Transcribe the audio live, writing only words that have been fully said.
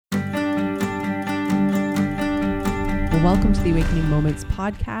Welcome to the Awakening Moments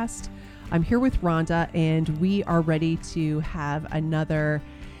podcast. I'm here with Rhonda, and we are ready to have another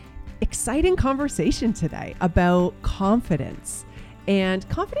exciting conversation today about confidence. And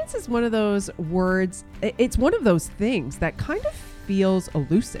confidence is one of those words, it's one of those things that kind of feels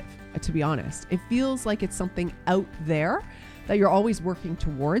elusive, to be honest. It feels like it's something out there that you're always working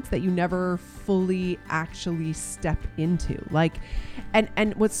towards, that you never fully actually step into.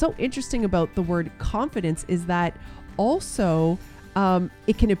 And what's so interesting about the word confidence is that also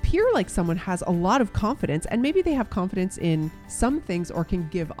it can appear like someone has a lot of confidence, and maybe they have confidence in some things or can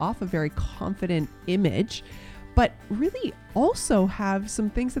give off a very confident image, but really also have some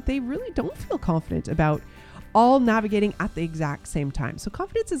things that they really don't feel confident about, all navigating at the exact same time. So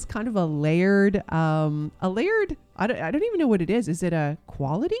confidence is kind of a layered, I don't even know what it is. Is it a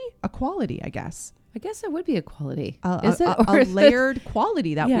quality? A quality, I guess. I guess it would be a quality. Is it a layered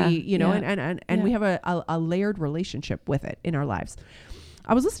quality that and we have a layered relationship with it in our lives.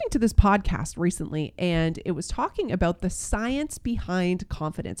 I was listening to this podcast recently, and it was talking about the science behind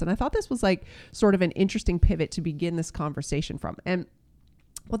confidence. And I thought this was like sort of an interesting pivot to begin this conversation from. And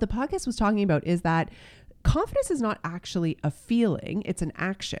what the podcast was talking about is that confidence is not actually a feeling, it's an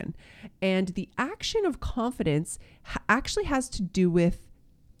action. And the action of confidence actually has to do with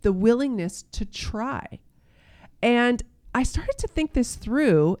the willingness to try. And I started to think this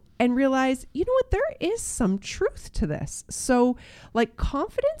through and realize, you know what, there is some truth to this. So like,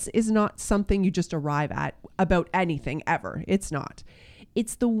 confidence is not something you just arrive at about anything ever. It's not.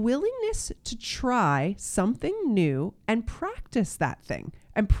 It's the willingness to try something new and practice that thing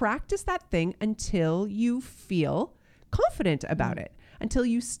until you feel confident about it, until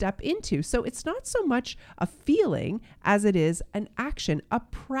you step into. So it's not so much a feeling as it is an action, a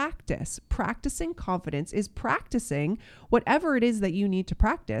practice. Practicing confidence is practicing whatever it is that you need to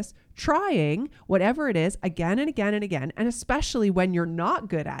practice, trying whatever it is again and again and again. And especially when you're not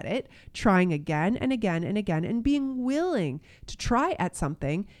good at it, trying again and again and again, and being willing to try at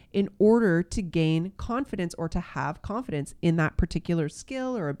something in order to gain confidence or to have confidence in that particular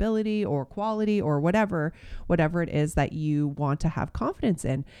skill or ability or quality or whatever it is that you want to have confidence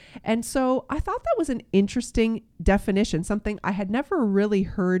in. And so I thought that was an interesting definition, something I had never really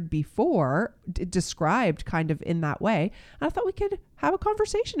heard before described kind of in that way. And I thought we could have a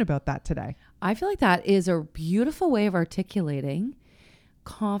conversation about that today. I feel like that is a beautiful way of articulating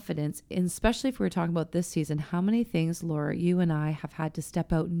confidence, and especially if we're talking about this season, how many things, Laura, you and I have had to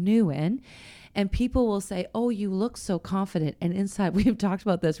step out new in, and people will say, oh, you look so confident. And inside, we've talked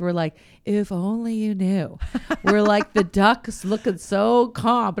about this. We're like, if only you knew. We're like the ducks looking so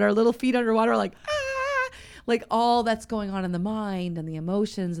calm, but our little feet underwater are like, like all that's going on in the mind and the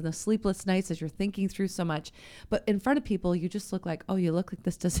emotions and the sleepless nights as you're thinking through so much. But in front of people, you just look like, oh, you look like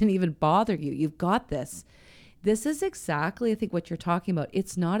this doesn't even bother you. You've got this. This is exactly, I think, what you're talking about.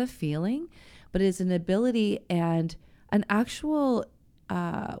 It's not a feeling, but it's an ability and an actual,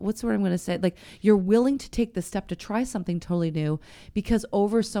 what's the word I'm going to say? Like, you're willing to take the step to try something totally new because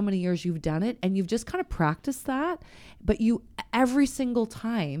over so many years you've done it and you've just kind of practiced that, but you every single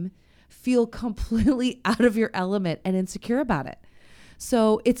time feel completely out of your element and insecure about it.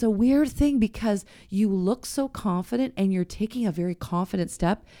 So it's a weird thing because you look so confident and you're taking a very confident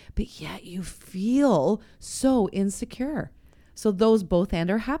step, but yet you feel so insecure. So those both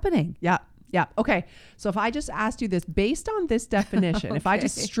are happening. Yeah. Yeah. Okay. So if I just asked you this based on this definition, Okay. If I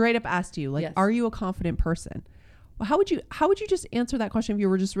just straight up asked you, like, Yes. Are you a confident person? Well, how would you just answer that question if you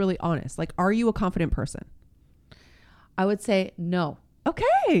were just really honest? Like, are you a confident person? I would say no.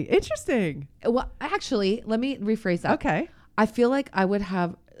 Okay. Interesting. Well, actually, let me rephrase that. Okay. I feel like I would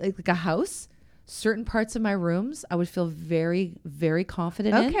have like a house, certain parts of my rooms I would feel very, very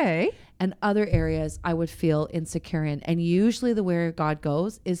confident in. Okay. And other areas I would feel insecure in. And usually the where God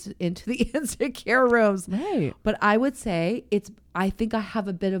goes is into the insecure rooms. Right. But I would say I think I have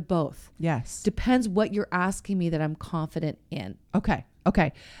a bit of both. Yes. Depends what you're asking me that I'm confident in. Okay.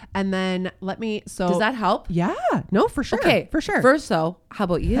 And then Does that help? Yeah. No, for sure. Okay. For sure. First though, how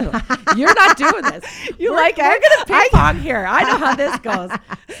about you? You're not doing this. You we're, like it? We're going to ping pong here. I know how this goes.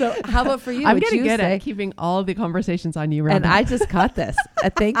 So how about for you? I'm Would getting you good say, at keeping all of the conversations on you, Rhonda. and I just caught this.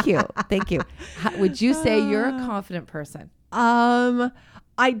 Thank you. Would you say you're a confident person? I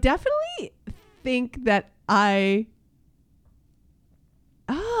definitely think that I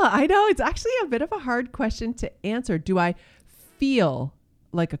know it's actually a bit of a hard question to answer. Do I feel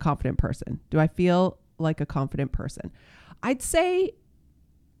like a confident person? I'd say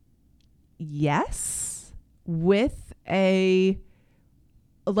yes, with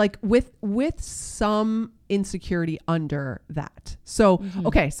some insecurity under that. So,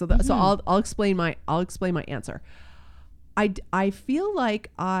 okay. So I'll explain my answer. I feel like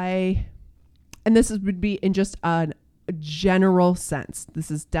and this would be in just a general sense.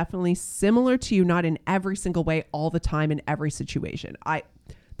 This is definitely similar to you, not in every single way, all the time, in every situation.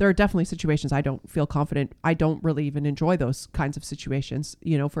 There are definitely situations I don't feel confident. I don't really even enjoy those kinds of situations.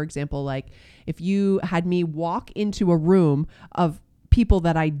 You know, for example, like if you had me walk into a room of people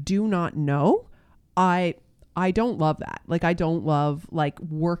that I do not know, I don't love that. Like, I don't love like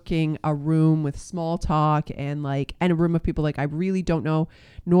working a room with small talk and a room of people like I really don't know,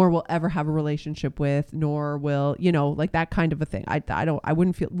 nor will ever have a relationship with, nor will, you know, like that kind of a thing. I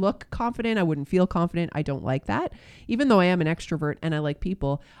wouldn't look confident. I wouldn't feel confident. I don't like that. Even though I am an extrovert and I like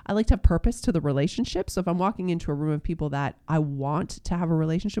people, I like to have purpose to the relationship. So if I'm walking into a room of people that I want to have a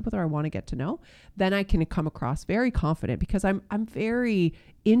relationship with or I want to get to know, then I can come across very confident because I'm very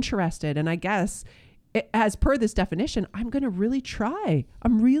interested. And I guess as per this definition, I'm going to really try.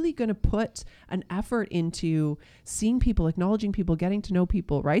 I'm really going to put an effort into seeing people, acknowledging people, getting to know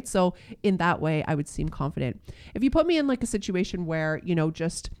people, right? So in that way, I would seem confident. If you put me in like a situation where, you know,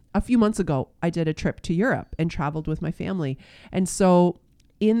 just a few months ago, I did a trip to Europe and traveled with my family. And so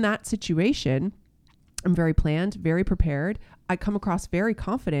in that situation, I'm very planned, very prepared. I come across very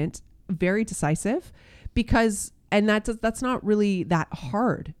confident, very decisive and that's not really that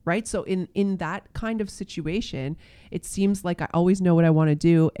hard, right? So in that kind of situation, it seems like I always know what I want to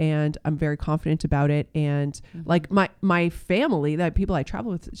do and I'm very confident about it. And like my family, that people I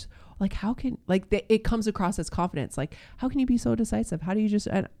travel with, like how can it comes across as confidence? Like how can you be so decisive? How do you just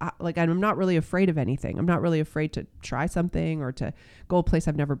I'm not really afraid of anything. I'm not really afraid to try something or to go a place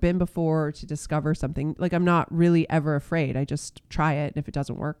I've never been before or to discover something. Like I'm not really ever afraid. I just try it, and if it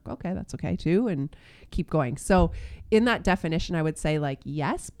doesn't work, okay, that's okay too, and keep going. So in that definition, I would say like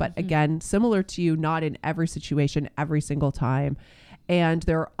yes, but again, similar to you, not in every situation, every single time. And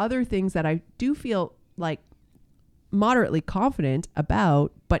there are other things that I do feel like moderately confident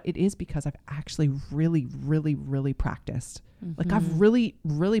about, but it is because I've actually really, really, really practiced. Like I've really,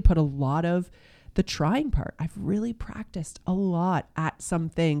 really put a lot of the trying part. I've really practiced a lot at some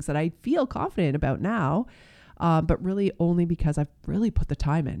things that I feel confident about now. But really only because I've really put the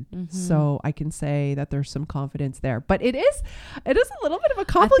time in. So I can say that there's some confidence there. But it is a little bit of a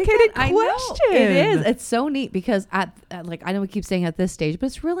complicated question. It is. It's so neat because I know we keep saying at this stage, but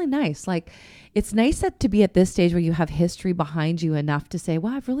it's really nice. Like it's nice to be at this stage where you have history behind you enough to say,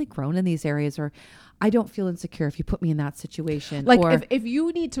 well, I've really grown in these areas, or I don't feel insecure if you put me in that situation. Like if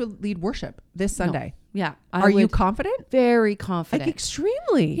you need to lead worship this Sunday. Yeah. Are you confident? Very confident. Like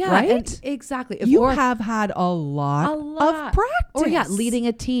extremely, yeah, right? Exactly. You have had a lot of practice. Or leading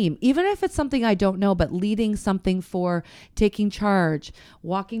a team. Even if it's something I don't know, but leading something for taking charge,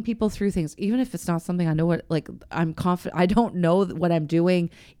 walking people through things. Even if it's not something I know I'm confident. I don't know what I'm doing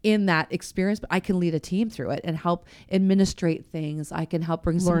in that experience, but I can lead a team through it and help administrate things. I can help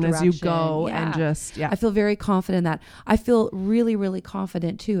bring some direction. Learn as you go and just, I feel very confident in that. I feel really, really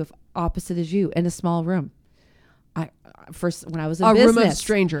confident too if opposite as you in a small room. When I was in business, room of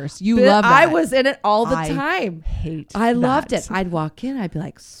strangers, you love that. I was in it all the time. I loved it. I'd walk in, I'd be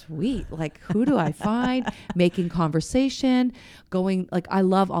like, sweet, like who do I find? Making conversation, going, like I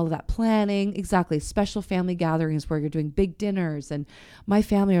love all of that planning. Exactly. Special family gatherings where you're doing big dinners, and my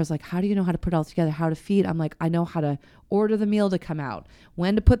family was like, how do you know how to put it all together, how to feed? I'm like, I know how to order the meal to come out,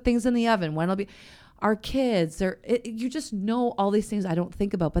 when to put things in the oven, when it'll be. Our kids, you just know all these things I don't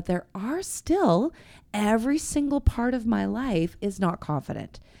think about, but there are still, every single part of my life is not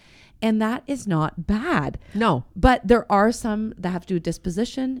confident. And that is not bad. No. But there are some that have to do with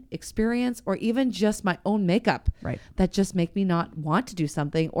disposition, experience, or even just my own makeup. Right. That just make me not want to do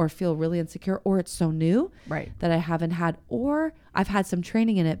something or feel really insecure, or it's so new right. that I haven't had, or I've had some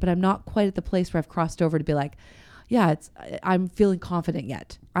training in it, but I'm not quite at the place where I've crossed over to be like, yeah, I'm feeling confident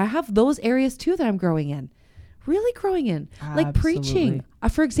yet. I have those areas too that I'm growing in, really growing in. Absolutely. Like preaching,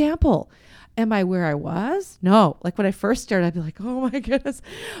 for example. Am I where I was? No. Like when I first started, I'd be like, oh my goodness,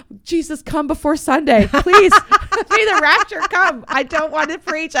 Jesus, come before Sunday. Please, may the rapture come. I don't want to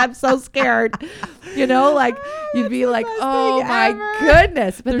preach. I'm so scared. You know, like you'd be like, oh my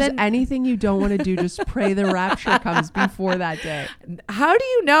goodness. But then anything you don't want to do, just pray the rapture comes before that day. How do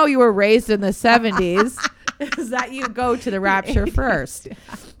you know you were raised in the 70s? Is that you go to the rapture first.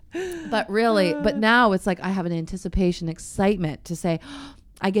 But really, but now it's like I have an anticipation, excitement to say,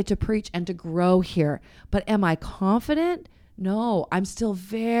 I get to preach and to grow here. But am I confident? no, I'm still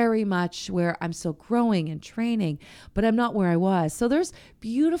very much where I'm still growing and training, but I'm not where I was. So there's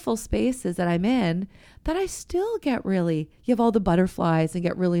beautiful spaces that I'm in that I still get really, you have all the butterflies and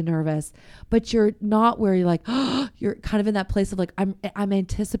get really nervous, but you're not where you're like, oh, you're kind of in that place of like, I'm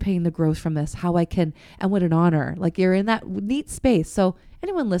anticipating the growth from this, how I can, and what an honor. Like you're in that neat space. So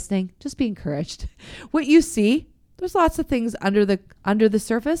anyone listening, just be encouraged. What you see, there's lots of things under the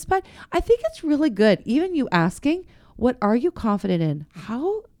surface, but I think it's really good. Even you asking, what are you confident in?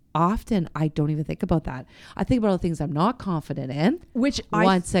 How often I don't even think about that. I think about all the things I'm not confident in, which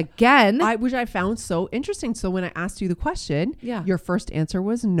I found so interesting. So when I asked you the question, your first answer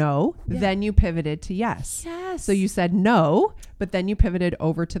was no. Yeah. Then you pivoted to yes. Yes. So you said no, but then you pivoted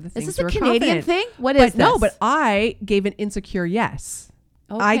over to the things you were confident. Is this a Canadian thing? What is this? No, but I gave an insecure yes.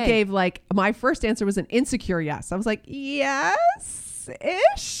 Okay. I gave my first answer was an insecure yes. I was like, yes-ish.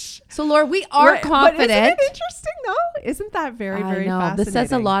 So Laura, we are confident. But isn't it interesting though? Isn't that very, very fascinating? This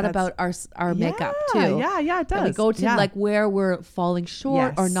says a lot about our makeup too. Yeah, it does. And we go to like where we're falling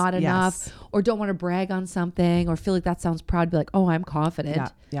short or not enough or don't want to brag on something or feel like that sounds proud to be like, oh, I'm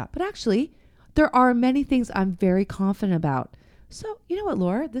confident. Yeah. But actually, there are many things I'm very confident about. So, you know what,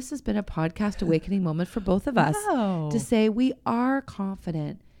 Laura? This has been a podcast awakening moment for both of us to say we are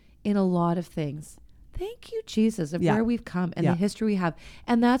confident in a lot of things. Thank you, Jesus, of where we've come and the history we have.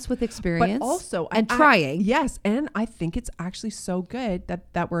 And that's with experience but also, and trying. Yes. And I think it's actually so good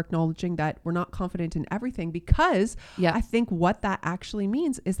that we're acknowledging that we're not confident in everything because I think what that actually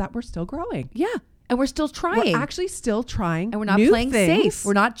means is that we're still growing. Yeah. And we're still trying. We're actually still trying. And we're not playing safe.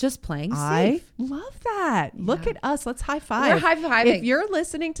 We're not just playing safe. I love that. Yeah. Look at us. Let's high five. We're high-fiving. If you're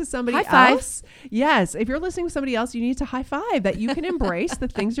listening to somebody high else, yes. If you're listening to somebody else, you need to high five that you can embrace the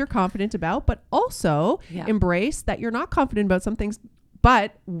things you're confident about, but also embrace that you're not confident about some things,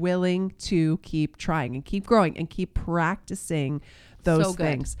 but willing to keep trying and keep growing and keep practicing those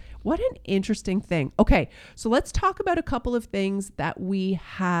things. What an interesting thing. Okay. So let's talk about a couple of things that we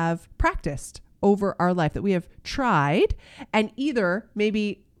have practiced over our life that we have tried and either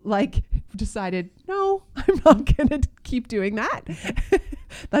maybe decided, no, I'm not going to keep doing that.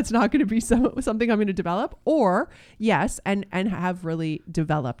 That's not going to be something I'm going to develop, or yes, and have really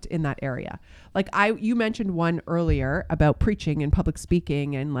developed in that area. You mentioned one earlier about preaching and public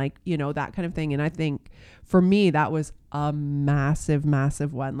speaking and that kind of thing. And I think for me, that was a massive,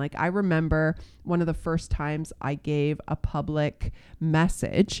 massive one. I remember one of the first times I gave a public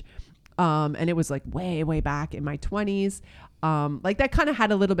message, and it was way, way back in my 20s. That kind of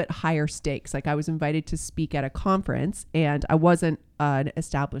had a little bit higher stakes. I was invited to speak at a conference and I wasn't an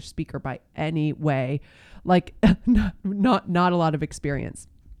established speaker by any way, not a lot of experience.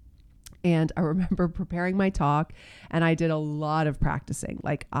 And I remember preparing my talk and I did a lot of practicing.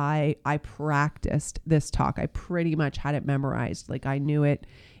 I practiced this talk. I pretty much had it memorized. I knew it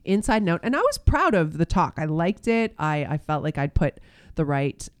inside and out, and I was proud of the talk. I liked it. I felt like I'd put the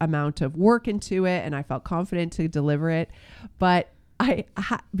right amount of work into it and I felt confident to deliver it. But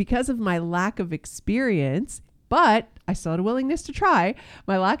because of my lack of experience, but I still had a willingness to try,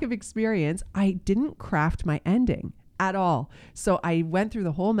 my lack of experience, I didn't craft my ending at all. So I went through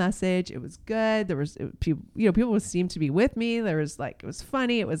the whole message. It was good. People seemed to be with me. There was it was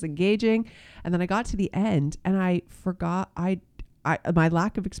funny. It was engaging. And then I got to the end and I forgot my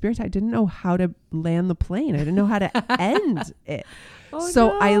lack of experience, I didn't know how to land the plane. I didn't know how to end it.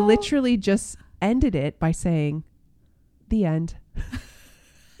 No. I literally just ended it by saying, the end.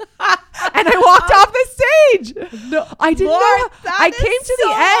 And I walked off the stage. No, I didn't know. I came to the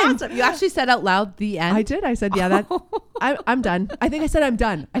end. Awesome. You actually said out loud, the end. I did. I said, I'm done. I think I said, I'm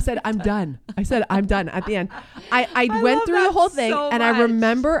done. I said, I'm done. I said, I'm done at the end. I went through the whole thing and I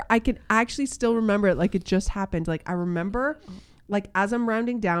remember, I can actually still remember it like it just happened. I remember as I'm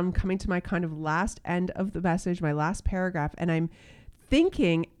rounding down, coming to my kind of last end of the message, my last paragraph, and I'm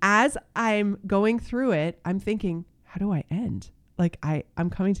thinking as I'm going through it, I'm thinking, how do I end? I'm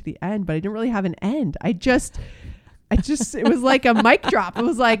coming to the end, but I didn't really have an end. It was like a mic drop. It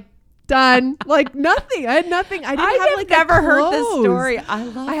was done. Nothing. I had nothing. I didn't have never heard this story.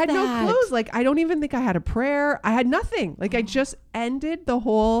 I had no close. I don't even think I had a prayer. I had nothing. I just ended the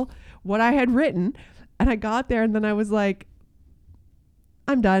whole, what I had written, and I got there and then I was like,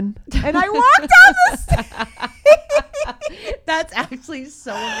 I'm done. And I walked down the stage. That's actually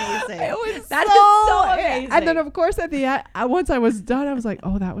so amazing. Is so amazing. And then of course at the end, once I was done, I was like,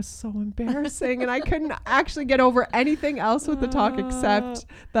 oh, that was so embarrassing. And I couldn't actually get over anything else with the talk except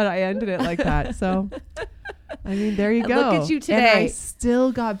that I ended it like that. So, I mean, there you go. Look at you today. And I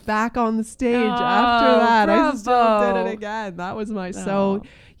still got back on the stage after that. Bravo. I still did it again. That was my,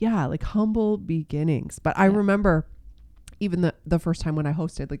 humble beginnings. But I remember even the first time when I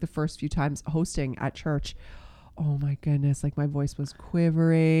hosted, like the first few times hosting at church, oh my goodness, like my voice was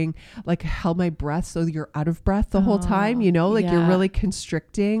quivering, like I held my breath. So you're out of breath the whole time, you know, like you're really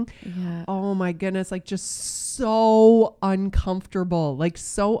constricting. Yeah. Oh my goodness. Like just so uncomfortable,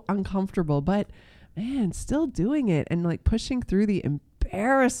 but man, still doing it and like pushing through the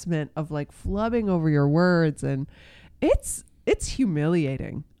embarrassment of like flubbing over your words. And it's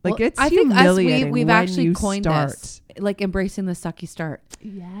humiliating. Like it's humiliating. We've actually coined start. This, like embracing the sucky start.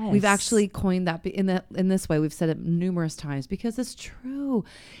 Yes. We've actually coined that in this way. We've said it numerous times because it's true.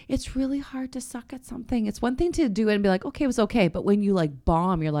 It's really hard to suck at something. It's one thing to do it and be like, okay, it was okay. But when you like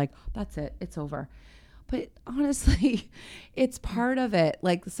bomb, you're like, that's it. It's over. But honestly, it's part of it.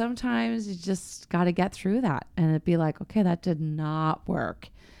 Like sometimes you just got to get through that and it'd be like, okay, that did not work,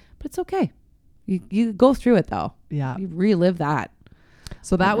 but it's okay. You go through it though. Yeah. You relive that.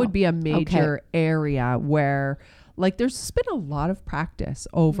 So that would be a major area where like there's been a lot of practice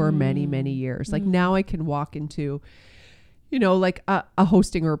over many, many years. Like now I can walk into, you know, like a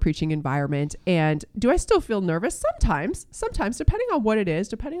hosting or a preaching environment. And do I still feel nervous? Sometimes, depending on what it is,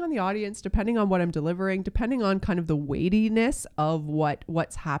 depending on the audience, depending on what I'm delivering, depending on kind of the weightiness of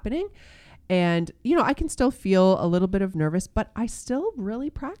what's happening. And, you know, I can still feel a little bit of nervous, but I still really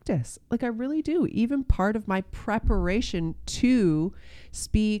practice. Like I really do. Even part of my preparation to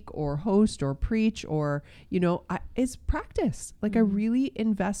speak or host or preach or, you know, is practice. Like I really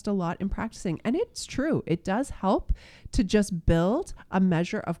invest a lot in practicing. And it's true. It does help to just build a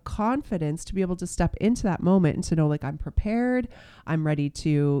measure of confidence to be able to step into that moment and to know like I'm prepared. I'm ready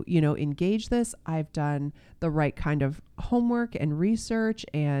to, you know, engage this. I've done the right kind of homework and research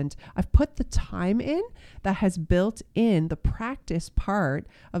and I've put the time in that has built in the practice part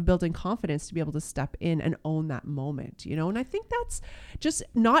of building confidence to be able to step in and own that moment, you know? And I think that's just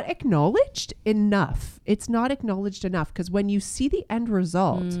not acknowledged enough. It's not acknowledged enough because when you see the end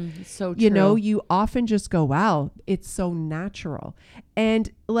result, so true. you know, you often just go, wow, it's so natural.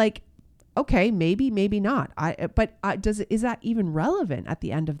 And like, okay, maybe not. Is that even relevant at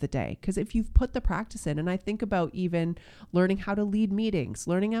the end of the day? Because if you've put the practice in, and I think about even learning how to lead meetings,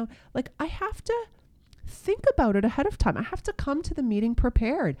 learning how, like I have to think about it ahead of time. I have to come to the meeting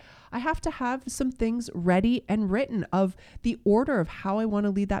prepared. I have to have some things ready and written of the order of how I want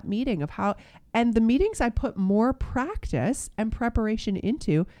to lead that meeting, and the meetings I put more practice and preparation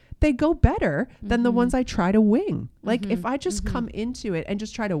into, they go better than the ones I try to wing. Like if I just come into it and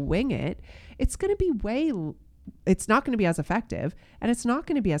just try to wing it, it's going to be it's not going to be as effective and it's not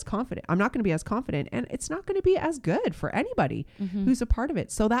going to be as confident. I'm not going to be as confident and it's not going to be as good for anybody who's a part of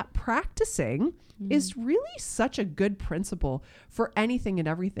it. So that practicing is really such a good principle for anything and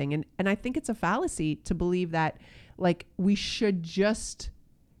everything. And I think it's a fallacy to believe that like we should just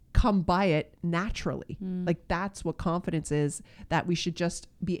come by it naturally. Like that's what confidence is, that we should just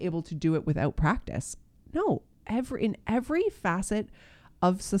be able to do it without practice. No, in every facet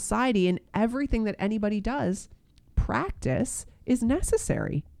of society and everything that anybody does, practice is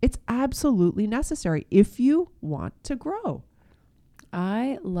necessary. It's absolutely necessary if you want to grow.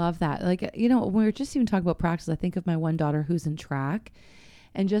 I love that. Like, you know, when we were just even talking about practice, I think of my one daughter who's in track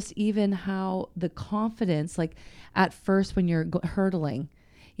and just even how the confidence, like at first when you're hurdling,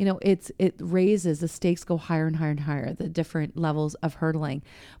 you know, it raises, the stakes go higher and higher and higher, the different levels of hurdling,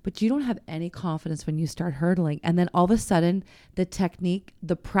 but you don't have any confidence when you start hurdling. And then all of a sudden the technique,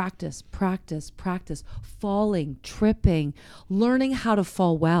 the practice, falling, tripping, learning how to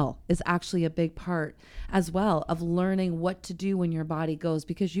fall well is actually a big part as well of learning what to do when your body goes,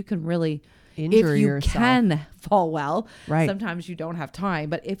 because you can really injure if you yourself. Can fall well, right? Sometimes you don't have time,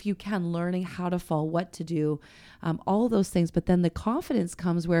 but if you can, learning how to fall, what to do, all those things. But then the confidence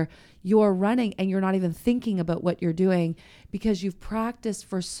comes where you're running and you're not even thinking about what you're doing because you've practiced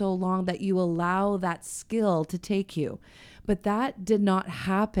for so long that you allow that skill to take you. But that did not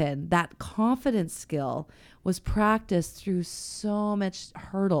happen. That confidence skill was practiced through so much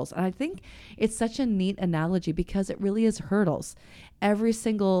hurdles. And I think it's such a neat analogy because it really is hurdles. Every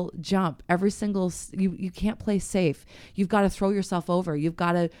single jump, you can't play safe. You've got to throw yourself over. You've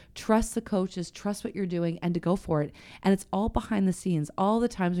got to trust the coaches, trust what you're doing, and to go for it. And it's all behind the scenes. All the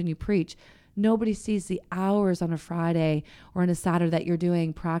times when you preach, nobody sees the hours on a Friday or on a Saturday that you're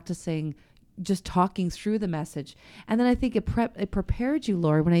doing, practicing, just talking through the message. And then I think it prepared you,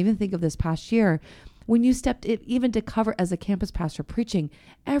 Lori, when I even think of this past year, when you stepped in, even to cover as a campus pastor, preaching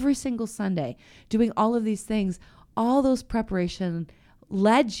every single Sunday, doing all of these things, all those preparation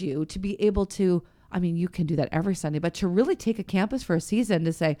led you to be able to, I mean, you can do that every Sunday, but to really take a campus for a season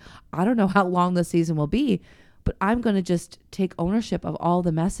to say, I don't know how long the season will be, but I'm going to just take ownership of all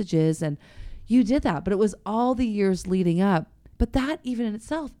the messages. And you did that, but it was all the years leading up. But that even in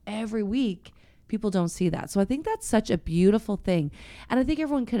itself, every week, people don't see that. So I think that's such a beautiful thing. And I think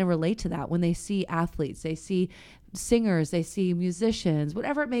everyone can relate to that when they see athletes, they see singers, they see musicians,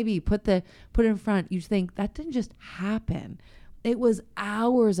 whatever it may be, put in front. You think that didn't just happen. It was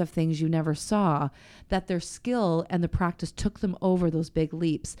hours of things you never saw, that their skill and the practice took them over those big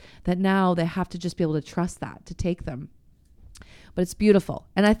leaps, that now they have to just be able to trust that to take them. But it's beautiful.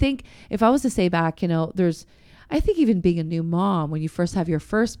 And I think if I was to say back, I think even being a new mom, when you first have your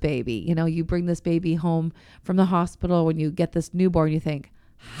first baby, you bring this baby home from the hospital, when you get this newborn, you think,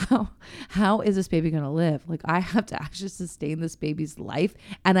 how is this baby going to live? Like, I have to actually sustain this baby's life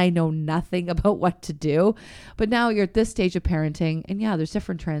and I know nothing about what to do. But now you're at this stage of parenting, and yeah, there's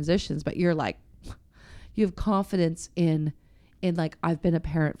different transitions, but you're like, you have confidence in like, I've been a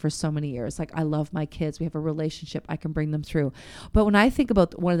parent for so many years. Like, I love my kids. We have a relationship. I can bring them through. But when I think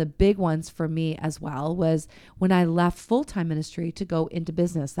about one of the big ones for me as well was when I left full-time ministry to go into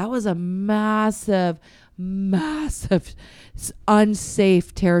business. That was a massive,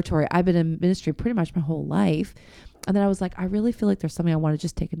 unsafe territory. I've been in ministry pretty much my whole life. And then I was like, I really feel like there's something I want to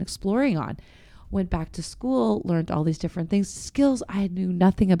just take an exploring on. Went back to school, learned all these different things, skills I knew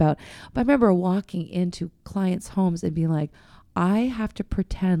nothing about. But I remember walking into clients' homes and being like, I have to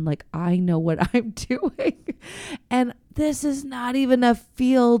pretend like I know what I'm doing. And this is not even a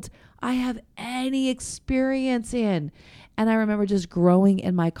field I have any experience in. And I remember just growing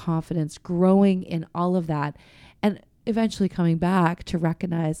in my confidence, growing in all of that, and eventually coming back to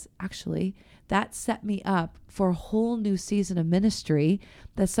recognize, actually, that set me up for a whole new season of ministry,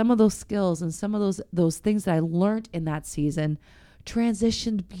 that some of those skills and some of those things that I learned in that season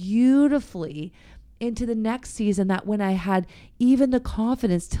transitioned beautifully into the next season, that when I had even the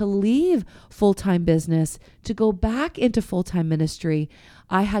confidence to leave full-time business to go back into full-time ministry,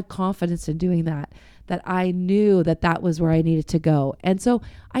 I had confidence in doing that I knew that was where I needed to go. And so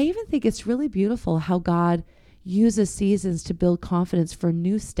I even think it's really beautiful how God uses seasons to build confidence for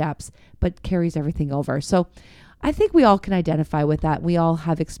new steps, but carries everything over. So I think we all can identify with that. We all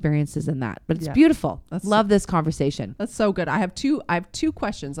have experiences in that, but it's beautiful. Love this conversation. That's so good. I have two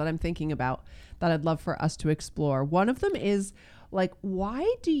questions that I'm thinking about that I'd love for us to explore. One of them is, like,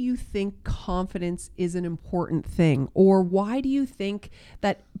 why do you think confidence is an important thing? Or why do you think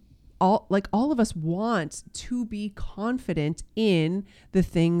that all of us want to be confident in the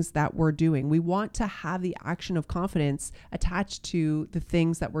things that we're doing? We want to have the action of confidence attached to the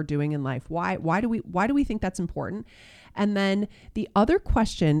things that we're doing in life. Why do we think that's important? And then the other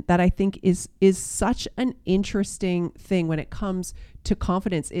question that I think is such an interesting thing when it comes to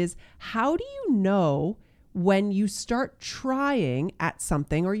confidence is, how do you know when you start trying at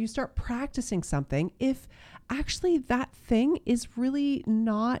something or you start practicing something, if actually that thing is really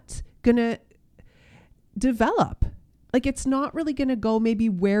not gonna develop? Like, it's not really gonna go maybe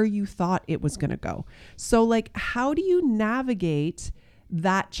where you thought it was gonna go. So, like, how do you navigate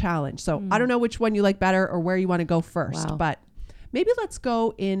that challenge? So I don't know which one you like better or where you want to go first, but maybe let's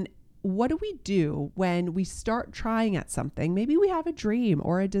go in. What do we do when we start trying at something? Maybe we have a dream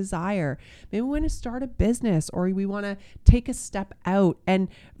or a desire. Maybe we want to start a business, or we want to take a step out and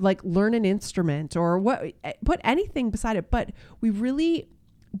like learn an instrument, or put anything beside it. But we really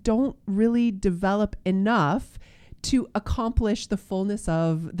don't really develop enough to accomplish the fullness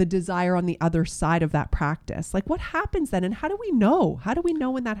of the desire on the other side of that practice. Like, what happens then? And how do we know? How do we know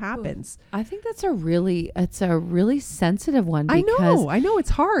when that happens? I think it's a really sensitive one. Because I know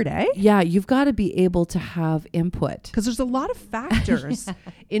it's hard, eh? Yeah. You've got to be able to have input, because there's a lot of factors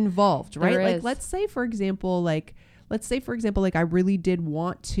involved, right? There like, is. let's say for example, I really did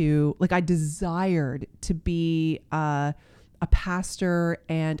want to, like, I desired to be, a pastor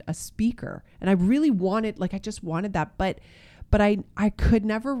and a speaker. And I really wanted, I just wanted that, but I could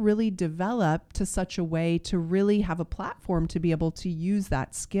never really develop to such a way to really have a platform to be able to use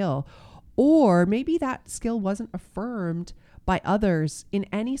that skill. Or maybe that skill wasn't affirmed by others in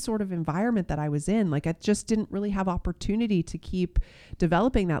any sort of environment that I was in. Like, I just didn't really have opportunity to keep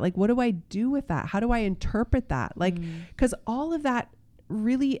developing that. Like, what do I do with that? How do I interpret that? Like, because all of that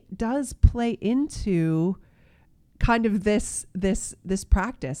really does play into kind of this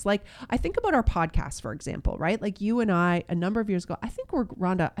practice. Like, I think about our podcast, for example, right? Like, you and I, a number of years ago,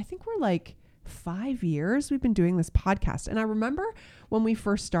 Rhonda, we're like 5 years we've been doing this podcast. And I remember when we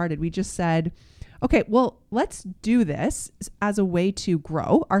first started, we just said, okay, well, let's do this as a way to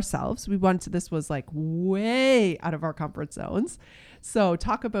grow ourselves. This was like way out of our comfort zones. So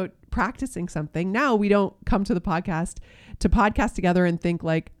talk about practicing something. Now we don't come to the podcast to podcast together and think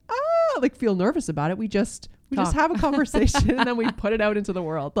feel nervous about it. We just We just have a conversation and then we put it out into the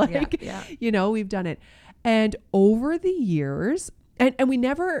world. Like, you know, we've done it. And over the years, and we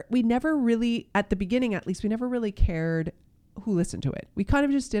never really, at the beginning, at least, we never really cared who listened to it. We kind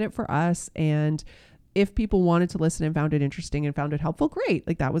of just did it for us. And if people wanted to listen and found it interesting and found it helpful, great.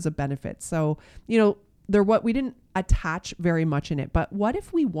 Like that was a benefit. So, you know, we didn't attach very much in it, but what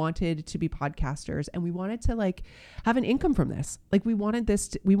if we wanted to be podcasters and we wanted to like have an income from this? Like we wanted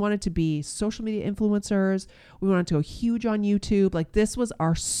to be social media influencers. We wanted to go huge on YouTube. Like this was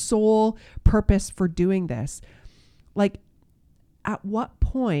our sole purpose for doing this. Like at what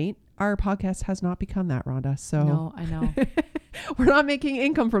point our podcast has not become that, Rhonda? So no, I know. We're not making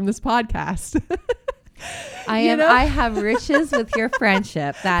income from this podcast. I have riches with your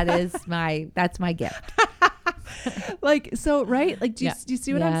friendship. That's my gift. Like, so, right. Like, do you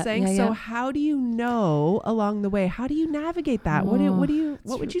see what I'm saying? So how do you know along the way? How do you navigate that? What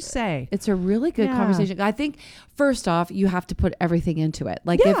would you say? It's a really good conversation. I think first off, you have to put everything into it.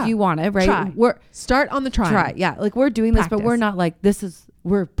 Like if you want it, right? Start on the try. Yeah. Like we're doing this, but we're not like,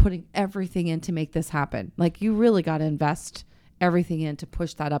 we're putting everything in to make this happen. Like you really got to invest everything in to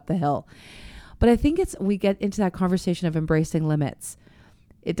push that up the hill. But I think we get into that conversation of embracing limits.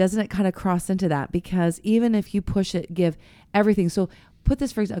 It kind of cross into that, because even if you push it, give everything. So put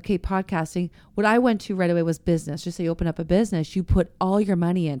this for example, okay, podcasting, what I went to right away was business. Just say you open up a business, you put all your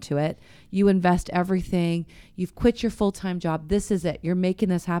money into it, you invest everything, you've quit your full-time job. This is it. You're making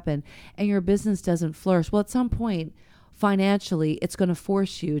this happen and your business doesn't flourish. Well, at some point, financially, it's going to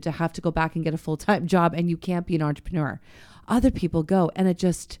force you to have to go back and get a full-time job, and you can't be an entrepreneur. Other people go, and it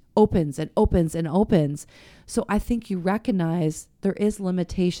just opens and opens and opens. So I think you recognize there is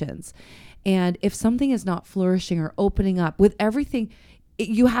limitations. And if something is not flourishing or opening up with everything,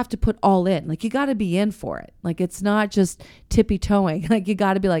 you have to put all in. Like you got to be in for it. Like it's not just tippy toeing. Like you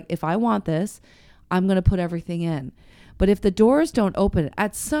got to be like, if I want this, I'm going to put everything in. But if the doors don't open,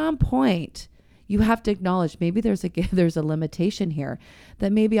 at some point, you have to acknowledge maybe there's a limitation here,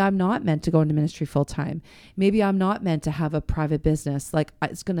 that maybe I'm not meant to go into ministry full time. Maybe I'm not meant to have a private business. Like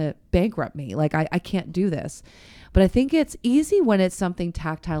it's going to bankrupt me. Like I can't do this. But I think it's easy when it's something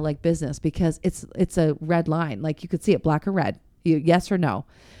tactile like business, because it's a red line. Like you could see it black or red, yes or no.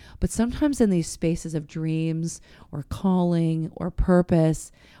 But sometimes in these spaces of dreams or calling or purpose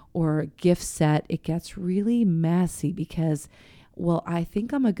or gift set, it gets really messy because, well, I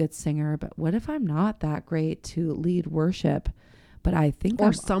think I'm a good singer, but what if I'm not that great to lead worship? But I think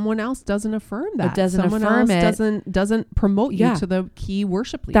someone else doesn't affirm that. Someone else doesn't promote you to the key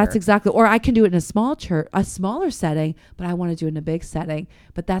worship leader. That's exactly. Or I can do it in a small church, a smaller setting, but I want to do it in a big setting.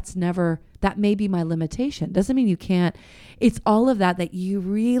 But that may be my limitation. Doesn't mean you can't. It's all of that you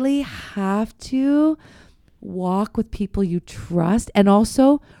really have to walk with people you trust, and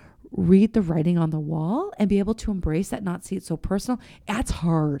also read the writing on the wall and be able to embrace that, not see it so personal. That's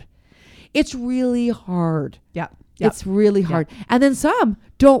hard. It's really hard. Yeah. It's really hard. Yeah. And then some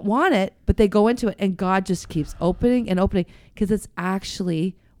don't want it, but they go into it, and God just keeps opening and opening, because it's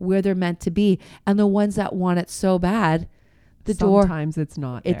actually where they're meant to be. And the ones that want it so bad, sometimes it's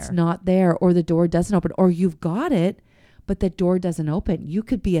not there, or the door doesn't open, or you've got it, but the door doesn't open. You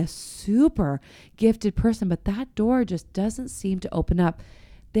could be a super gifted person, but that door just doesn't seem to open up.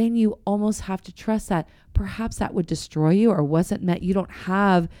 Then you almost have to trust that perhaps that would destroy you, or wasn't meant. You don't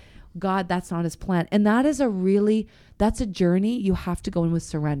have God, that's not his plan. And that's a journey you have to go in with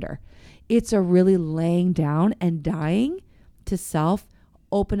surrender. It's a really laying down and dying to self,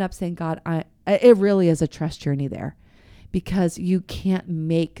 open up, saying, God, it really is a trust journey there, because you can't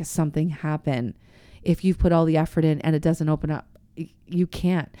make something happen if you've put all the effort in and it doesn't open up. You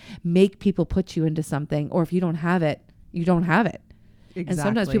can't make people put you into something, or if you don't have it, you don't have it. Exactly. And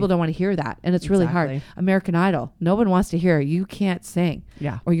sometimes people don't want to hear that. And it's really hard. American Idol. No one wants to hear you can't sing.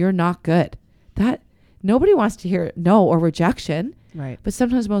 Yeah. Or you're not good. That nobody wants to hear no or rejection. Right. But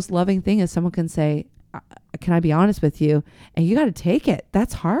sometimes the most loving thing is someone can say, can I be honest with you? And you got to take it.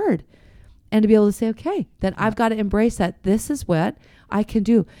 That's hard. And to be able to say, okay, then I've got to embrace that. This is what I can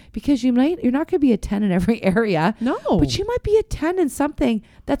do. Because you're not going to be a 10 in every area. No. But you might be a 10 in something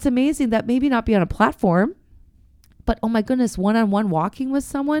that's amazing, that maybe not be on a platform. But oh my goodness, one-on-one walking with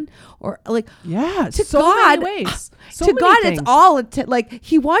someone, or like, to so God, many ways. So to many God, things. It's all like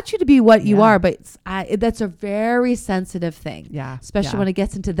he wants you to be what you are, but that's a very sensitive thing. Yeah, especially when it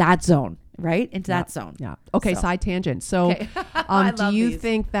gets into that zone, right? Into that zone. Yeah. Okay. Side tangent. So, do you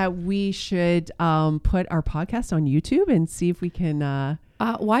think that we should put our podcast on YouTube and see if we can?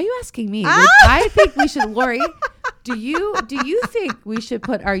 Why are you asking me? I think we should, Lori. Do you think we should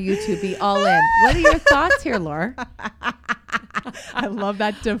put our YouTube all in? What are your thoughts here, Laura? I love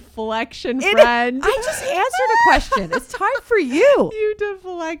that deflection, friend. I just answered a question. It's time for you. You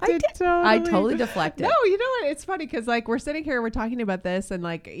deflected totally. I totally deflected. No, you know what? It's funny because like we're sitting here, we're talking about this, and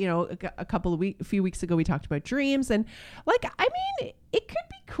like, you know, a few weeks ago we talked about dreams, and like, I mean, it could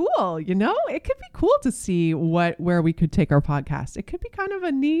be cool, you know? It could be cool to see where we could take our podcast. It could be kind of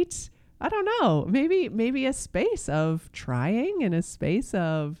a neat, I don't know, maybe a space of trying and a space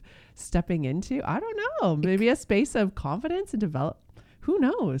of stepping into, I don't know, maybe a space of confidence and develop. Who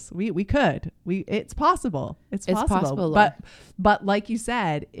knows? We could. It's possible. It's possible. But like you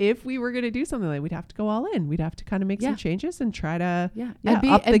said, if we were going to do something like, we'd have to go all in. We'd have to kind of make some changes and try to and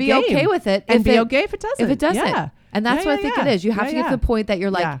be okay with it. And be okay if it doesn't. If it doesn't. Yeah. And that's what I think it is. You have to get to the point that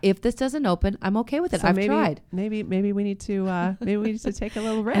you're like, if this doesn't open, I'm okay with it. So I've tried. Maybe we need to take a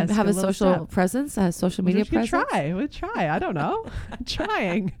little risk. And have a social presence, a social media presence. We'll try. I don't know.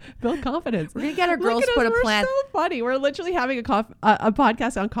 Trying. Build confidence. We're going to get our girls to put a plan. We're so funny. We're literally having a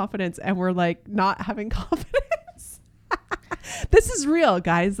podcast on confidence, and we're like not having confidence. This is real,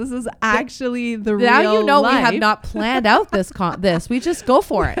 guys. This is actually the real Now you know life. We have not planned out this. We just go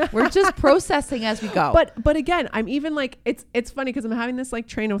for it. We're just processing as we go. But again, I'm even like, it's funny because I'm having this like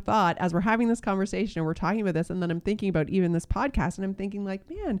train of thought as we're having this conversation and we're talking about this, and then I'm thinking about even this podcast, and I'm thinking like,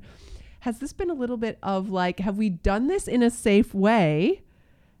 man, has this been a little bit of like, have we done this in a safe way?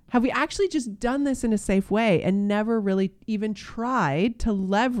 Have we actually just done this in a safe way and never really even tried to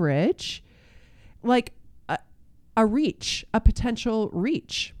leverage like a potential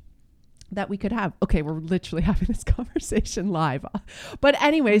reach that we could have? Okay, we're literally having this conversation live. But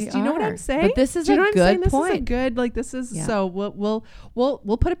anyways, do you know what I'm saying? But this is a good point. This is a good, like, this is, so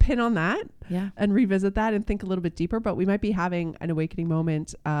we'll put a pin on that and revisit that and think a little bit deeper. But we might be having an awakening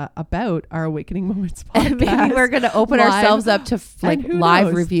moment about our Awakening Moments podcast. And maybe we're going to open ourselves up to live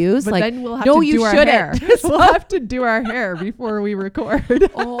knows? reviews. But like, then we'll have no, to you do our shouldn't. hair. We'll have to do our hair before we record.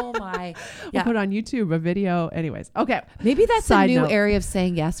 Oh my. We'll put on YouTube a video. Anyways, okay. Maybe that's Side a new note. area of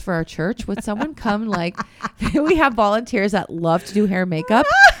saying yes for our church. Would someone come like, we have volunteers that love to do hair and makeup,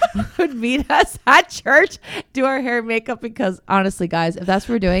 would meet us at church, do our hair and makeup, because honestly, guys, if that's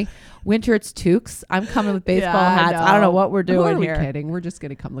what we're doing, winter it's toques. I'm coming with baseball hats. I don't know what we're doing here. We're kidding. We're just going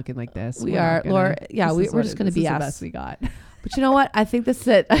to come looking like this. We are, Laura. Yeah, we're just going to be us. The best we got. But you know what? I think this is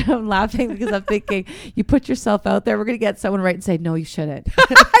it. I'm laughing because I'm thinking you put yourself out there. We're going to get someone right and say, no, you shouldn't.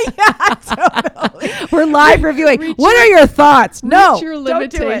 Yeah, totally. We're live reviewing. What are your thoughts? No, reach your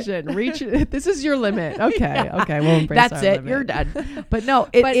limitation. This is your limit. Okay. Okay. We'll embrace That's it. Limit. You're done. But no,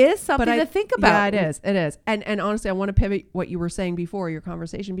 it is something to think about. Yeah, it is. And honestly, I want to pivot what you were saying before your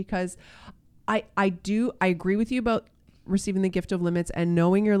conversation, because I agree with you about receiving the gift of limits and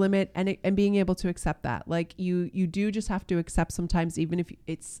knowing your limit and being able to accept that. Like you do just have to accept sometimes, even if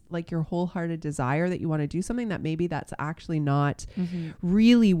it's like your wholehearted desire that you want to do something, that maybe that's actually not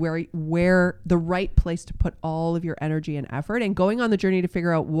really where the right place to put all of your energy and effort, and going on the journey to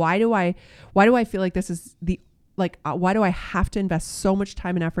figure out why do I feel like this is why do I have to invest so much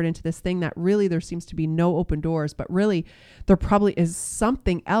time and effort into this thing that really there seems to be no open doors, but really there probably is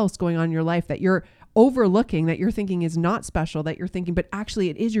something else going on in your life that you're overlooking, that you're thinking is not special, that you're thinking, but actually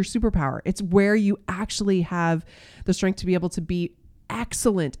it is your superpower. It's where you actually have the strength to be able to be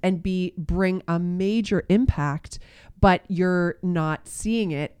excellent and bring a major impact, but you're not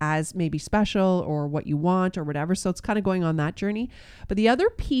seeing it as maybe special or what you want or whatever. So it's kind of going on that journey. But the other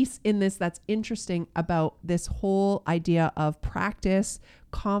piece in this that's interesting about this whole idea of practice,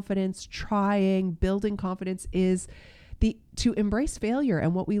 confidence, trying, building confidence is to embrace failure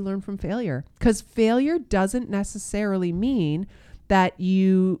and what we learn from failure. Because failure doesn't necessarily mean that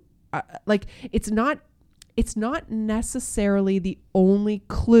you it's not necessarily the only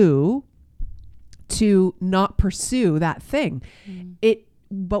clue to not pursue that thing.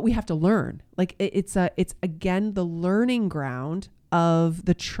 But we have to learn. Like it's again, the learning ground of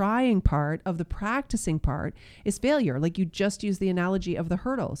the trying part, of the practicing part, is failure. Like you just use the analogy of the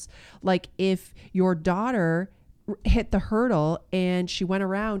hurdles. Like if your daughter hit the hurdle and she went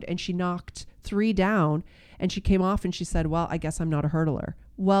around and she knocked 3 down and she came off and she said, well, I guess I'm not a hurdler.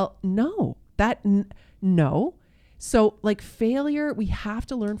 Well, no. So like failure, we have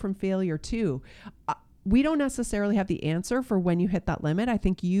to learn from failure too. We don't necessarily have the answer for when you hit that limit. I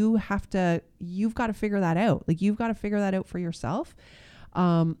think you've got to figure that out. Like you've got to figure that out for yourself.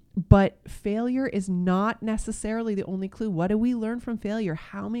 But failure is not necessarily the only clue. What do we learn from failure?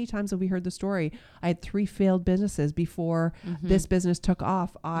 How many times have we heard the story? I had 3 failed businesses before this business took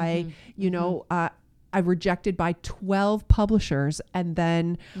off. I rejected by 12 publishers. And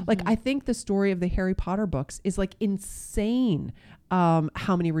then like, I think the story of the Harry Potter books is like insane.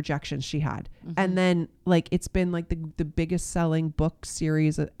 how many rejections she had. And then like, it's been like the biggest selling book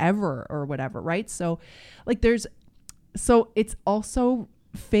series ever or whatever. Right. So like so it's also,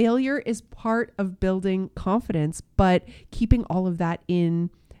 failure is part of building confidence, but keeping all of that in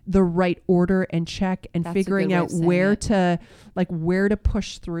the right order and check and figuring out where to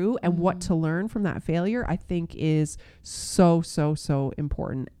push through and what to learn from that failure, I think is so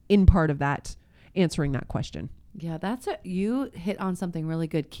important in part of that, answering that question. Yeah, you hit on something really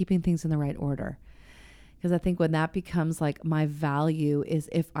good, keeping things in the right order. Because I think when that becomes like, my value is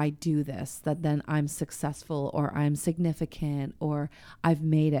if I do this, that then I'm successful or I'm significant or I've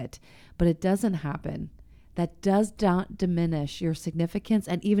made it. But it doesn't happen. That does not diminish your significance.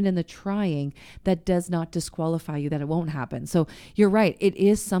 And even in the trying, that does not disqualify you that it won't happen. So you're right. It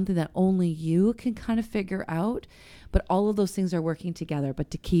is something that only you can kind of figure out. But all of those things are working together.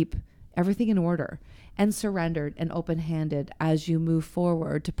 But to keep everything in order and surrendered and open-handed as you move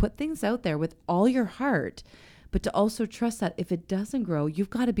forward, to put things out there with all your heart, but to also trust that if it doesn't grow, you've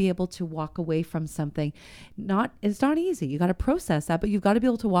got to be able to walk away from something. It's not easy. You got to process that, but you've got to be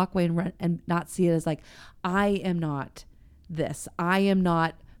able to walk away and not see it as like, I am not this. I am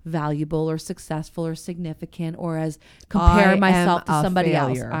not valuable or successful or significant, or as compare myself to somebody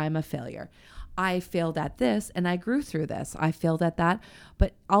else. I'm a failure. I failed at this and I grew through this. I failed at that.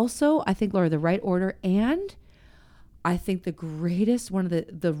 But also, I think, Laura, the right order. And I think the greatest, one of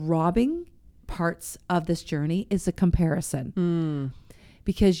the robbing parts of this journey is the comparison.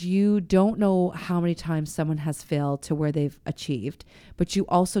 Because you don't know how many times someone has failed to where they've achieved, but you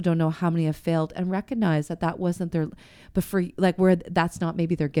also don't know how many have failed, and recognize that wasn't their, but for like, where that's not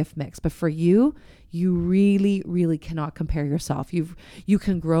maybe their gift mix, but for you really, really cannot compare yourself. You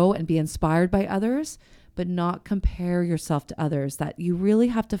can grow and be inspired by others, but not compare yourself to others. That you really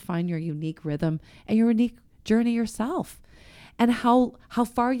have to find your unique rhythm and your unique journey yourself. And how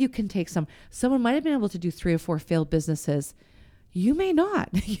far you can take someone might have been able to do 3 or 4 failed businesses. You may not.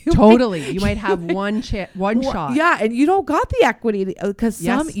 You might have one shot. Yeah. And you don't got the equity because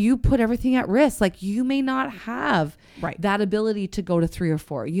you put everything at risk. Like, you may not have that ability to go to 3 or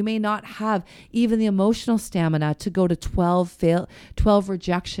 4. You may not have even the emotional stamina to go to 12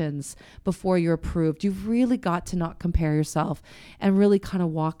 rejections before you're approved. You've really got to not compare yourself and really kind of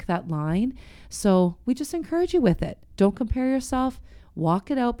walk that line. So we just encourage you with it. Don't compare yourself.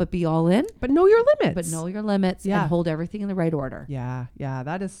 Walk it out, but be all in. But know your limits. And hold everything in the right order. Yeah.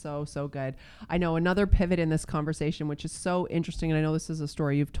 That is so good. I know another pivot in this conversation, which is so interesting. And I know this is a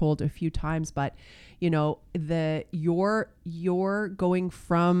story you've told a few times, but you know, your going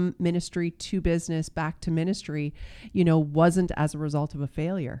from ministry to business back to ministry, you know, wasn't as a result of a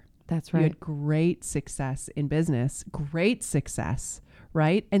failure. That's right. You had great success in business, great success.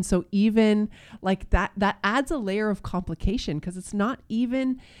 Right. And so even like that adds a layer of complication, because it's not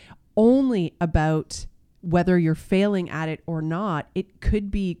even only about whether you're failing at it or not. It could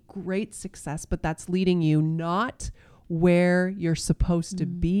be great success, but that's leading you not where you're supposed to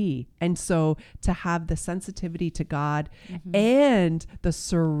be. And so to have the sensitivity to God and the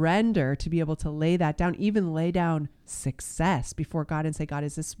surrender to be able to lay that down, even lay down success before God and say, God,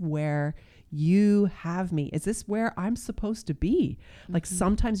 is this where you have me? Is this where I'm supposed to be? Like,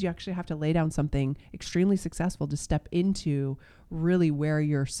 sometimes you actually have to lay down something extremely successful to step into really where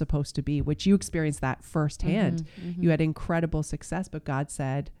you're supposed to be, which you experienced that firsthand. You had incredible success, but God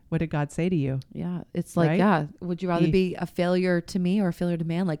said, what did God say to you? Yeah. It's like, would you rather be a failure to me or a failure to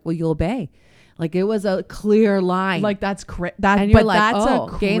man? Like, will you obey? Like, it was a clear line. Like, that's and you're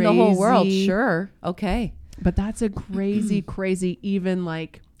like, gain the whole world. Sure. Okay. But that's a crazy, even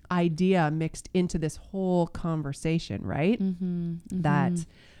like idea mixed into this whole conversation, right?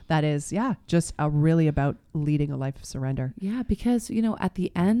 That is, just really about leading a life of surrender. Yeah, because, you know, at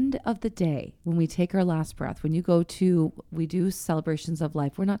the end of the day, when we take our last breath, when we do celebrations of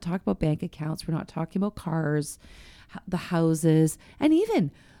life, we're not talking about bank accounts, we're not talking about cars, the houses, and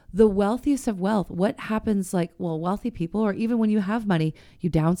even the wealthiest of wealth. What happens, like, well, wealthy people, or even when you have money, you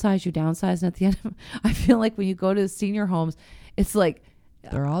downsize. And at the end, I feel like when you go to senior homes, it's like,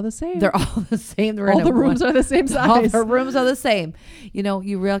 they're all the same. They're all the same. All the rooms are the same size. All the rooms are the same. You know,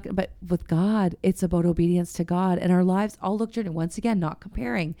 but with God, it's about obedience to God, and our lives all look different. Once again, not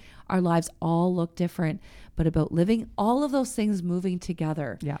comparing. Our lives all look different, but about living all of those things moving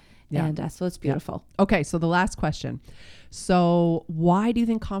together. Yeah. And so it's beautiful. Yeah. Okay. So the last question. So why do you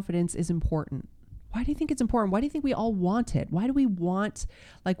think confidence is important? Why do you think it's important? Why do you think we all want it? Why do we want,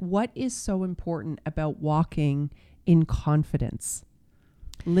 like, what is so important about walking in confidence?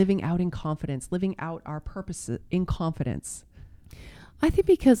 Living out in confidence, living out our purposes in confidence. I think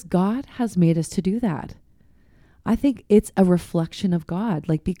because God has made us to do that. I think it's a reflection of God.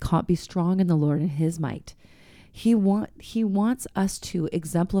 Like be strong in the Lord and his might. He wants us to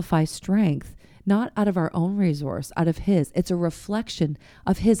exemplify strength, not out of our own resource, out of his. It's a reflection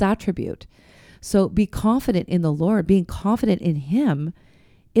of his attribute. So be confident in the Lord. Being confident in him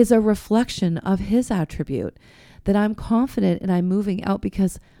is a reflection of his attribute, that I'm confident and I'm moving out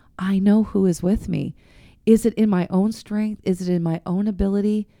because I know who is with me. Is it in my own strength? Is it in my own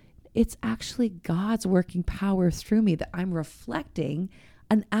ability? It's actually God's working power through me, that I'm reflecting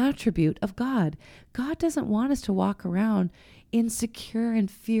an attribute of God. God doesn't want us to walk around insecure and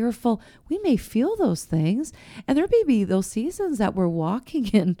fearful. We may feel those things, and there may be those seasons that we're walking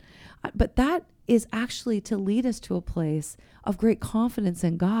in, but that is actually to lead us to a place of great confidence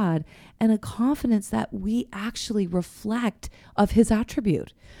in God, and a confidence that we actually reflect of his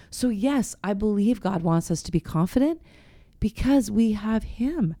attribute. So yes, I believe God wants us to be confident because we have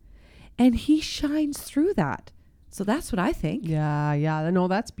him, and he shines through that. So that's what I think. Yeah. No,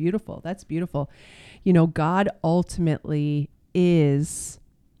 that's beautiful. That's beautiful. God ultimately is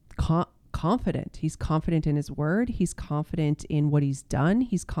confident. He's confident in his word. He's confident in what he's done.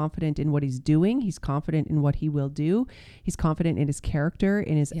 He's confident in what he's doing. He's confident in what he will do. He's confident in his character,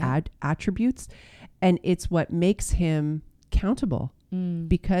 in his attributes. And it's what makes him countable,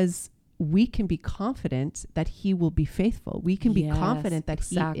 because we can be confident that he will be faithful. We can be confident that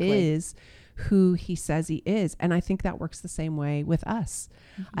he is who he says he is. And I think that works the same way with us.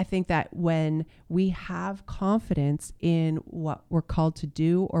 I think that when we have confidence in what we're called to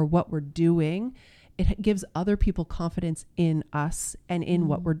do or what we're doing, it gives other people confidence in us and in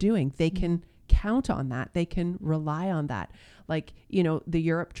what we're doing. They can count on that. They can rely on that. Like, the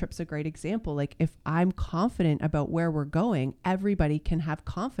Europe trip's a great example. Like, if I'm confident about where we're going, everybody can have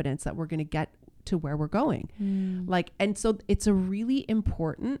confidence that we're going to get to where we're going. And so it's a really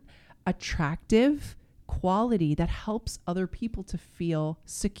important, attractive quality that helps other people to feel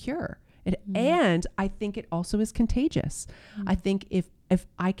secure. And I think it also is contagious. I think if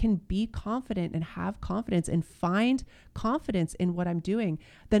I can be confident and have confidence and find confidence in what I'm doing,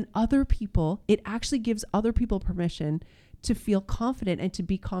 then it actually gives other people permission to feel confident and to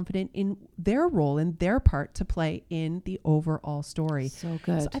be confident in their role and their part to play in the overall story. So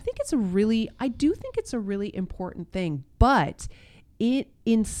good. So I do think it's a really important thing. But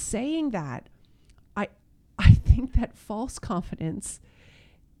in saying that, I think that false confidence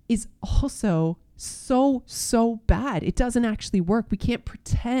is also so bad. It doesn't actually work. We can't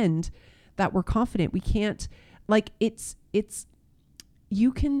pretend that we're confident. We can't,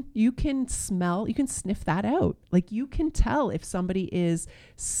 you can sniff that out. Like, you can tell if somebody is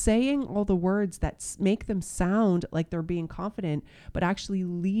saying all the words that make them sound like they're being confident, but actually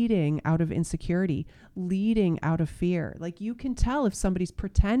leading out of insecurity, leading out of fear. Like, you can tell if somebody's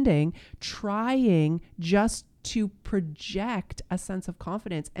pretending, trying just to project a sense of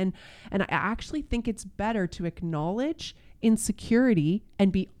confidence. And I actually think it's better to acknowledge insecurity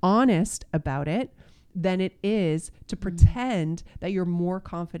and be honest about it than it is to pretend that you're more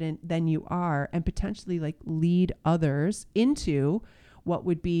confident than you are and potentially lead others into what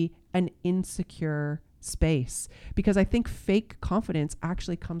would be an insecure space. Because I think fake confidence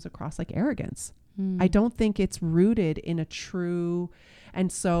actually comes across like arrogance. I don't think it's rooted in a true.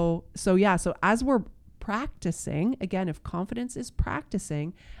 And so as we're practicing, again, if confidence is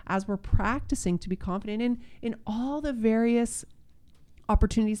practicing, as we're practicing to be confident in all the various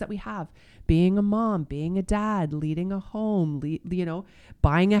opportunities that we have, being a mom, being a dad, leading a home,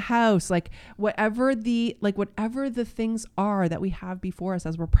 buying a house, whatever the things are that we have before us,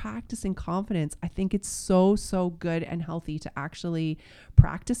 as we're practicing confidence, I think it's so good and healthy to actually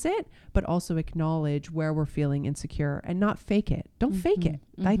practice it, but also acknowledge where we're feeling insecure and not fake it. Don't fake it.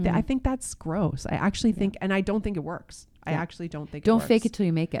 I think that's gross. I actually think, and I don't think it works. I actually don't think don't it works. fake it till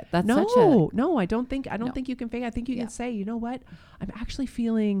you make it. That's no, I don't think No. think you can fake it. I think you can say, you know what? I'm actually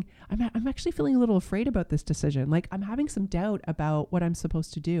feeling a little afraid about this decision. Like, I'm having some doubt about what I'm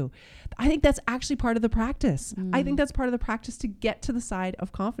supposed to do. I think that's actually part of the practice. I think that's part of the practice to get to the side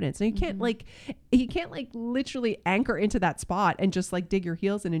of confidence. And you can't literally anchor into that spot and just dig your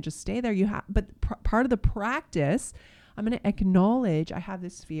heels in and just stay there. But part of the practice, I'm going to acknowledge I have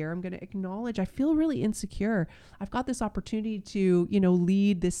this fear. I'm going to acknowledge I feel really insecure. I've got this opportunity to,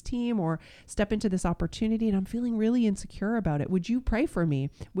 lead this team or step into this opportunity, and I'm feeling really insecure about it. Would you pray for me?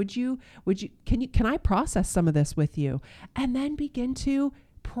 Can I process some of this with you? And then begin to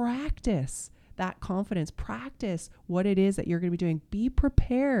practice that confidence, practice what it is that you're going to be doing. Be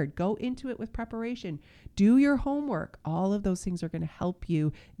prepared. Go into it with preparation. Do your homework. All of those things are going to help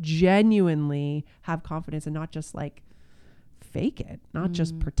you genuinely have confidence and not just fake it, not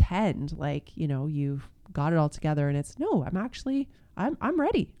just pretend like, you've got it all together. And it's, no, I'm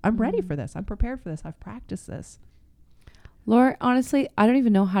ready. I'm ready for this. I'm prepared for this. I've practiced this. Laura, honestly, I don't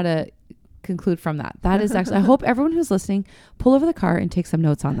even know how to conclude from that. That is actually, I hope everyone who's listening, pull over the car and take some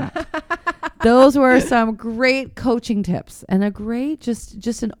notes on that. Those were some great coaching tips and a great, just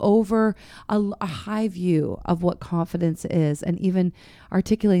a high view of what confidence is, and even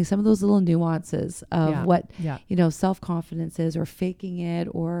articulating some of those little nuances of what, self-confidence is, or faking it,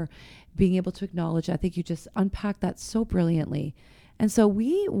 or being able to acknowledge. I think you just unpacked that so brilliantly. And so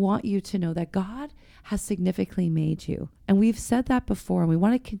we want you to know that God has significantly made you. And we've said that before, and we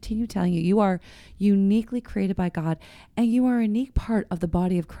want to continue telling you, you are uniquely created by God, and you are a unique part of the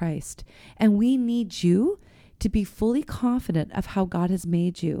body of Christ. And we need you to be fully confident of how God has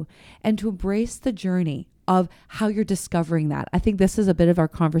made you, and to embrace the journey of how you're discovering that. I think this is a bit of our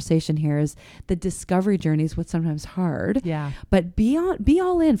conversation here, is the discovery journey is what's sometimes hard. Yeah. But be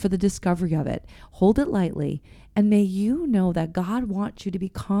all in for the discovery of it. Hold it lightly. And may you know that God wants you to be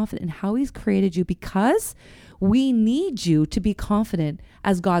confident in how he's created you, because we need you to be confident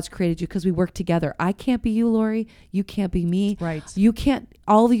as God's created you, because we work together. I can't be you, Lori. You can't be me. Right. You can't,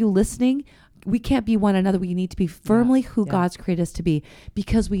 all of you listening, we can't be one another. We need to be firmly who God's created us to be,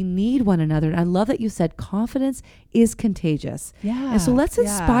 because we need one another. And I love that you said confidence is contagious. Yeah. And so let's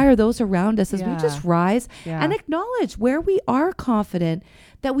inspire those around us as we just rise and acknowledge where we are confident,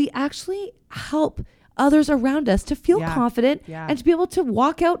 that we actually help others around us to feel confident and to be able to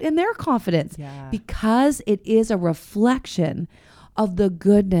walk out in their confidence, because it is a reflection of the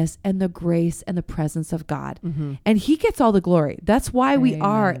goodness and the grace and the presence of God. Mm-hmm. And he gets all the glory. That's why we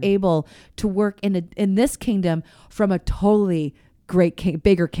are able to work in this kingdom from a totally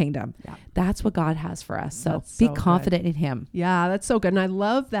bigger kingdom. Yeah. That's what God has for us. So be confident in him. Yeah, that's so good. And I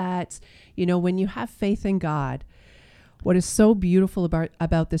love that, when you have faith in God, what is so beautiful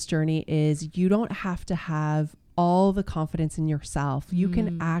about this journey is you don't have to have all the confidence in yourself. You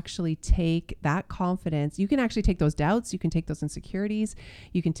can actually take that confidence. You can actually take those doubts. You can take those insecurities.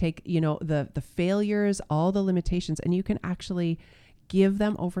 You can take, the failures, all the limitations, and you can actually give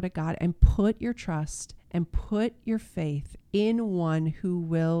them over to God and put your trust and put your faith in one who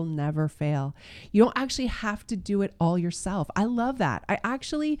will never fail. You don't actually have to do it all yourself. I love that. I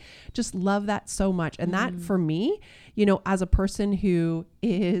actually just love that so much. And that for me, as a person who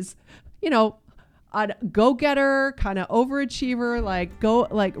is, a go-getter, kind of overachiever,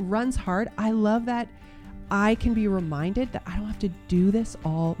 runs hard. I love that I can be reminded that I don't have to do this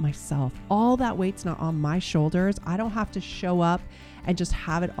all myself. All that weight's not on my shoulders. I don't have to show up and just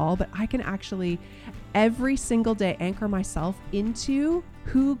have it all, but I can actually every single day anchor myself into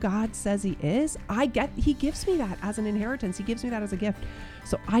who God says he is. He gives me that as an inheritance. He gives me that as a gift.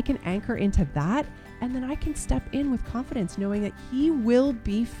 So I can anchor into that, and then I can step in with confidence, knowing that he will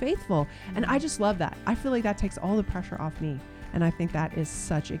be faithful. And I just love that. I feel like that takes all the pressure off me. And I think that is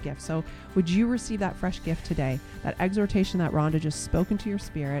such a gift. So would you receive that fresh gift today? That exhortation that Rhonda just spoke into your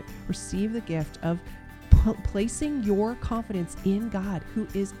spirit. Receive the gift of placing your confidence in God, who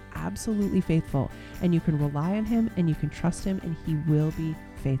is absolutely faithful. And you can rely on him, and you can trust him, and he will be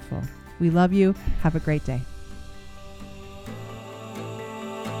faithful. We love you. Have a great day.